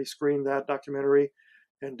we screen that documentary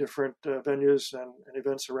in different venues and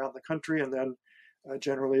events around the country, and then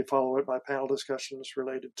generally follow it by panel discussions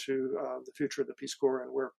related to the future of the Peace Corps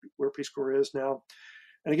and where Peace Corps is now.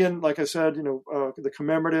 And again, like I said, the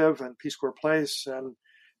commemorative and Peace Corps Place,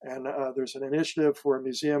 and there's an initiative for a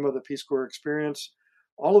museum of the Peace Corps experience.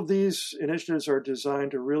 All of these initiatives are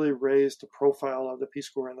designed to really raise the profile of the Peace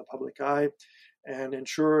Corps in the public eye and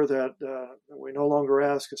ensure that we no longer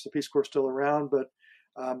ask, is the Peace Corps still around, but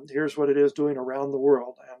here's what it is doing around the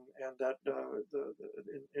world, and that the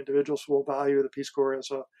individuals will value the Peace Corps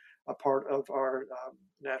as a part of our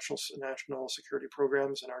national security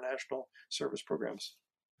programs and our national service programs.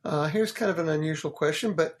 Here's kind of an unusual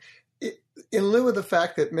question, but in lieu of the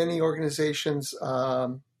fact that many organizations,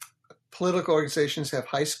 political organizations, have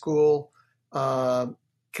high school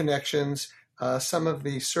connections, some of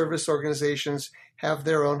the service organizations have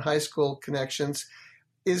their own high school connections.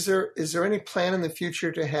 Is there any plan in the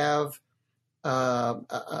future to have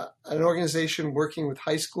an organization working with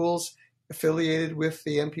high schools affiliated with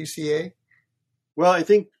the NPCA? Well, I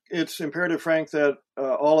think it's imperative, Frank, that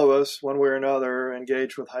all of us, one way or another,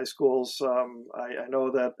 engage with high schools. I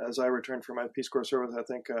know that as I returned from my Peace Corps service, I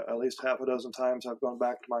think at least half a dozen times I've gone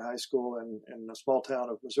back to my high school in a small town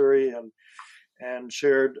of Missouri and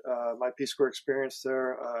shared my Peace Corps experience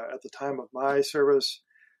there. At the time of my service,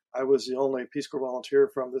 I was the only Peace Corps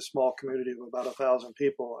volunteer from this small community of about 1,000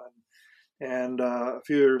 people. And a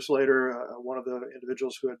few years later, one of the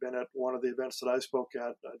individuals who had been at one of the events that I spoke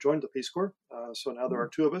at joined the Peace Corps. So now there are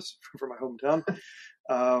two of us from my hometown.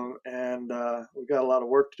 And we've got a lot of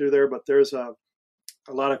work to do there, but there's a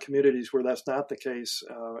lot of communities where that's not the case.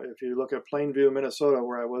 If you look at Plainview, Minnesota,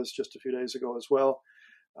 where I was just a few days ago as well,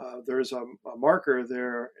 there's a marker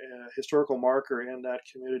there, a historical marker in that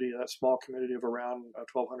community, that small community of around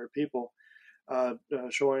 1,200 people,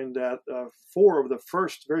 showing that 4 of the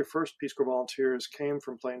very first Peace Corps volunteers came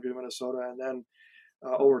from Plainview, Minnesota, and then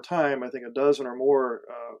over time, I think a dozen or more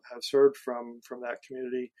have served from that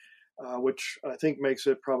community, which I think makes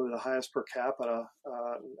it probably the highest per capita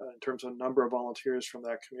in terms of number of volunteers from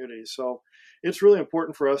that community. So it's really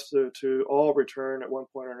important for us to all return at one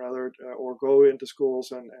point or another, or go into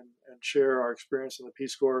schools and share our experience in the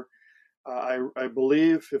Peace Corps. I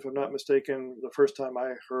believe, if I'm not mistaken, the first time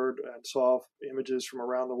I heard and saw images from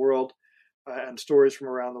around the world and stories from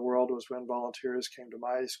around the world was when volunteers came to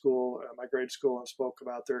my school, my grade school, and spoke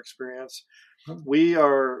about their experience. We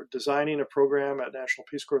are designing a program at National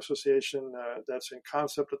Peace Corps Association that's in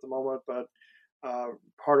concept at the moment, but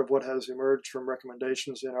part of what has emerged from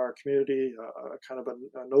recommendations in our community, kind of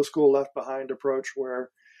a no school left behind approach, where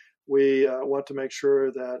we want to make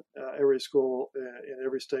sure that every school in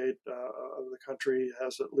every state of the country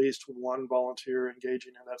has at least one volunteer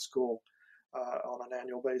engaging in that school on an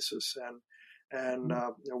annual basis. And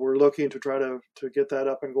we're looking to try to get that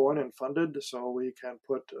up and going and funded so we can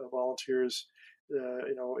put volunteers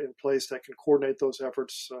in place that can coordinate those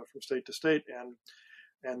efforts from state to state. And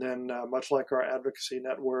and then much like our advocacy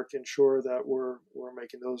network, ensure that we're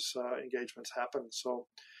making those engagements happen. So,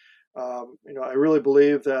 I really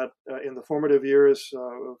believe that in the formative years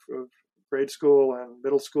of grade school and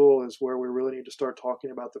middle school is where we really need to start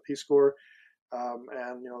talking about the Peace Corps.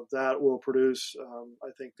 And that will produce,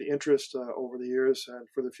 I think, the interest over the years and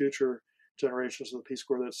for the future generations of the Peace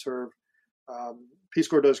Corps that serve. Peace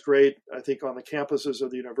Corps does great, I think, on the campuses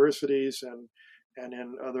of the universities and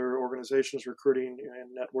in other organizations recruiting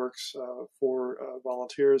and networks for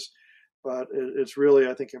volunteers. But it's really,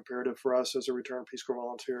 I think, imperative for us as a returned Peace Corps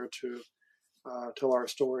volunteer to tell our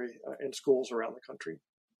story in schools around the country.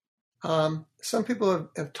 Some people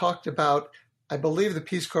have talked about, I believe the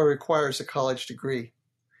Peace Corps requires a college degree.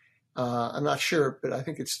 I'm not sure, but I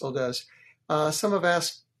think it still does. Some have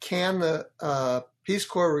asked, can the Peace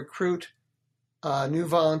Corps recruit new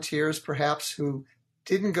volunteers, perhaps, who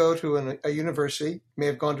didn't go to a university, may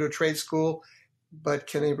have gone to a trade school, but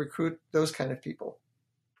can they recruit those kind of people?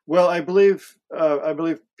 Well, I believe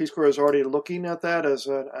Peace Corps is already looking at that as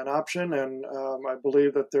an option, and I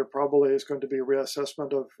believe that there probably is going to be a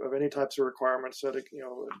reassessment of any types of requirements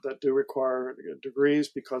that do require degrees,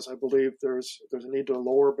 because I believe there's a need to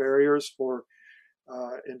lower barriers for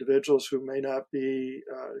individuals who may not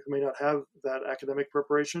have that academic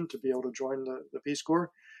preparation to be able to join the Peace Corps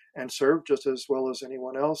and serve just as well as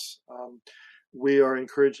anyone else. We are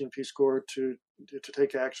encouraging Peace Corps to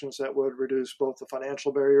take actions that would reduce both the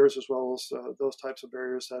financial barriers as well as those types of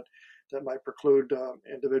barriers that might preclude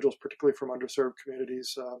individuals, particularly from underserved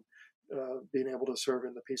communities, being able to serve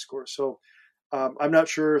in the Peace Corps. So I'm not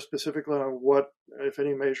sure specifically on what, if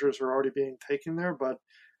any, measures are already being taken there, but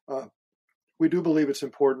we do believe it's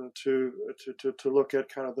important to look at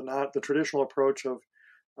kind of the traditional approach of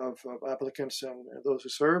applicants and those who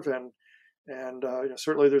serve, and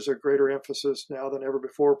certainly there's a greater emphasis now than ever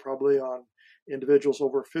before, probably on individuals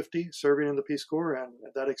over 50 serving in the Peace Corps, and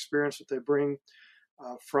that experience that they bring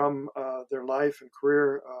from their life and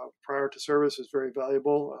career prior to service is very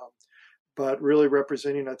valuable, but really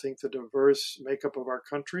representing, I think, the diverse makeup of our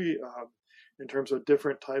country in terms of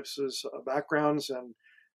different types of backgrounds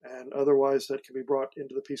and otherwise that can be brought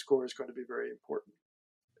into the Peace Corps is going to be very important.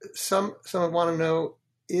 Some want to know,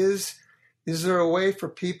 is there a way for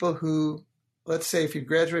people who, let's say if you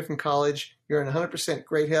graduate from college, you're in 100%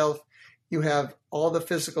 great health, you have all the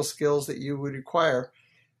physical skills that you would require,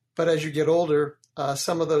 but as you get older,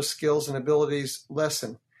 some of those skills and abilities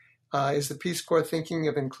lessen. Is the Peace Corps thinking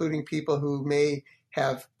of including people who may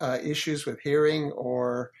have issues with hearing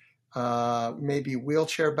or maybe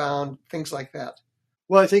wheelchair bound, things like that?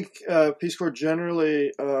 Well, I think Peace Corps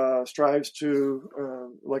generally strives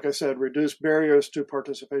to, like I said, reduce barriers to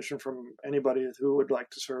participation from anybody who would like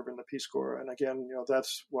to serve in the Peace Corps. And again,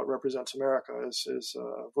 that's what represents America is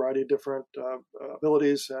a variety of different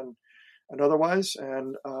abilities and otherwise.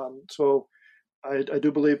 And so I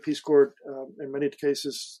do believe Peace Corps in many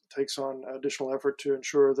cases takes on additional effort to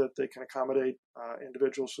ensure that they can accommodate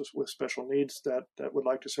individuals with special needs that would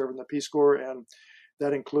like to serve in the Peace Corps, and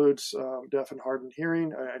that includes deaf and hard of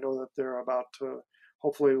hearing. I know that they're about to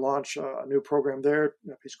hopefully launch a new program there.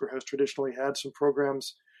 Peace Corps has traditionally had some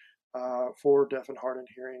programs for deaf and hard of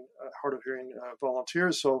hearing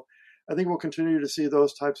volunteers. So I think we'll continue to see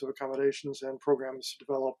those types of accommodations and programs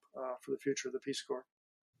develop for the future of the Peace Corps.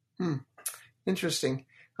 Interesting.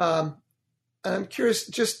 I'm curious,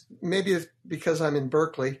 just maybe because I'm in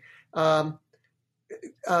Berkeley, can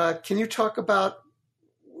you talk about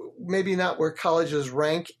maybe not where colleges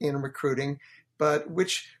rank in recruiting, but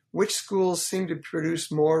which schools seem to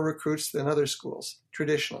produce more recruits than other schools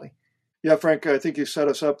traditionally? Yeah, Frank, I think you set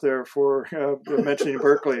us up there for mentioning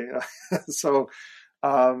Berkeley. So,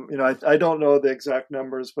 I don't know the exact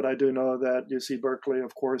numbers, but I do know that UC Berkeley,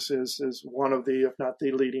 of course, is one of the, if not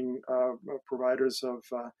the leading providers of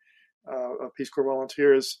Peace Corps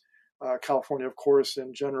volunteers. California, of course,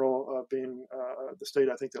 in general, being the state,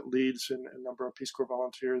 I think, that leads in a number of Peace Corps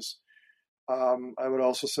volunteers. I would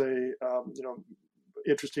also say,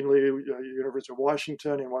 interestingly, University of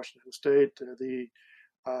Washington and Washington State, the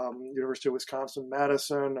University of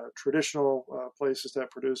Wisconsin-Madison, traditional places that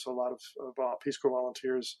produce a lot of Peace Corps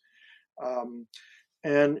volunteers.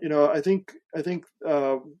 And I think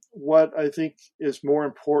what I think is more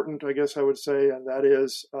important, I guess I would say, and that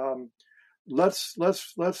is let's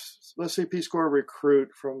see Peace Corps recruit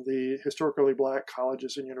from the historically Black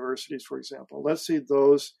colleges and universities, for example. Let's see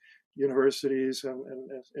those universities and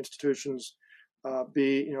institutions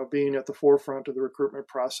being at the forefront of the recruitment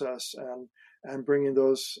process and bringing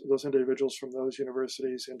those individuals from those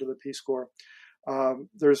universities into the Peace Corps.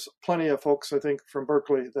 There's plenty of folks, I think, from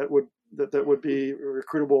Berkeley that would be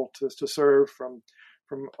recruitable to serve from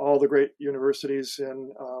all the great universities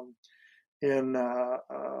in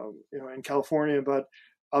California. But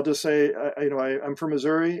I'll just say, I'm from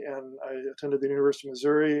Missouri, and I attended the University of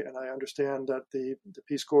Missouri, and I understand that the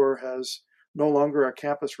Peace Corps has no longer a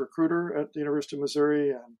campus recruiter at the University of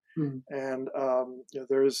Missouri, and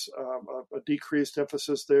there's a decreased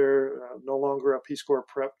emphasis there, no longer a Peace Corps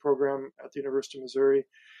prep program at the University of Missouri.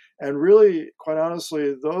 And really, quite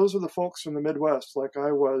honestly, those are the folks from the Midwest, like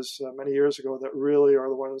I was many years ago, that really are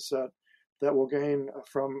the ones that will gain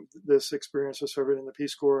from this experience of serving in the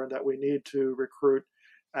Peace Corps, and that we need to recruit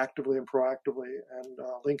actively and proactively. And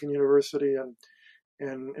Lincoln University and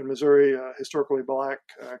in Missouri, historically black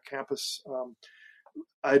campus,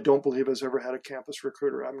 I don't believe has ever had a campus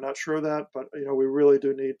recruiter. I'm not sure of that, but we really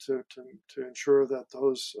do need to ensure that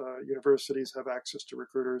those universities have access to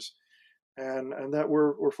recruiters, and that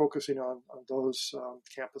we're focusing on those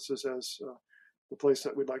campuses as the place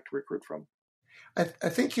that we'd like to recruit from. I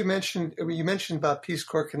think you mentioned about Peace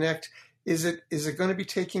Corps Connect. Is it going to be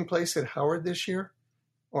taking place at Howard this year,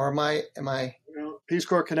 or am I? Peace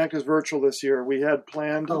Corps Connect is virtual this year. We had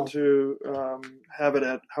planned to have it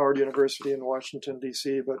at Howard University in Washington,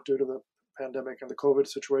 D.C., but due to the pandemic and the COVID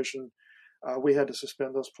situation, we had to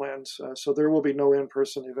suspend those plans. So there will be no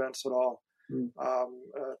in-person events at all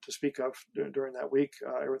to speak of during that week.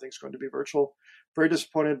 Everything's going to be virtual. Very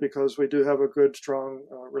disappointed, because we do have a good, strong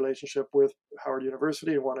relationship with Howard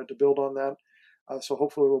University and wanted to build on that. So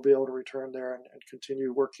hopefully we'll be able to return there and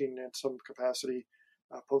continue working in some capacity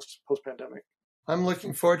post-pandemic. I'm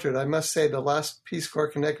looking forward to it. I must say, the last Peace Corps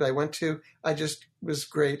Connect I went to, was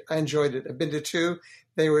great. I enjoyed it. I've been to two.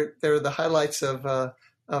 They were the highlights of a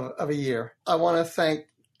year. I want to thank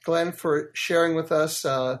Glenn for sharing with us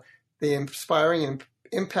the inspiring and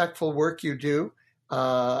impactful work you do.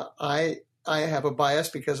 I have a bias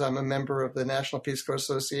because I'm a member of the National Peace Corps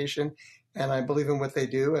Association, and I believe in what they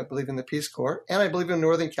do. I believe in the Peace Corps, and I believe in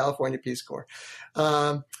Northern California Peace Corps.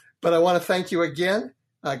 But I want to thank you again,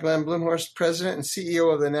 Glenn Blumhorst, President and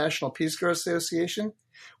CEO of the National Peace Corps Association.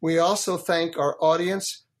 We also thank our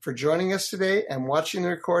audience for joining us today and watching the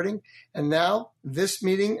recording. And now, this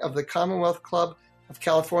meeting of the Commonwealth Club of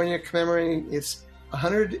California, commemorating its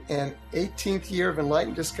 118th year of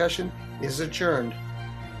enlightened discussion, is adjourned.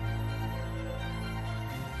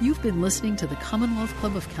 You've been listening to the Commonwealth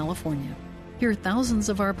Club of California. Hear thousands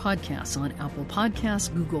of our podcasts on Apple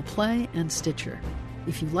Podcasts, Google Play, and Stitcher.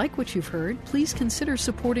 If you like what you've heard, please consider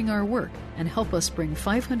supporting our work and help us bring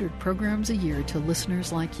 500 programs a year to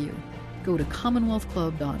listeners like you. Go to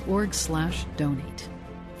commonwealthclub.org/donate.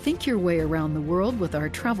 Think your way around the world with our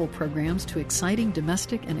travel programs to exciting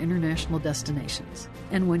domestic and international destinations.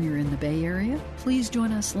 And when you're in the Bay Area, please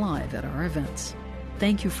join us live at our events.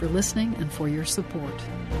 Thank you for listening and for your support.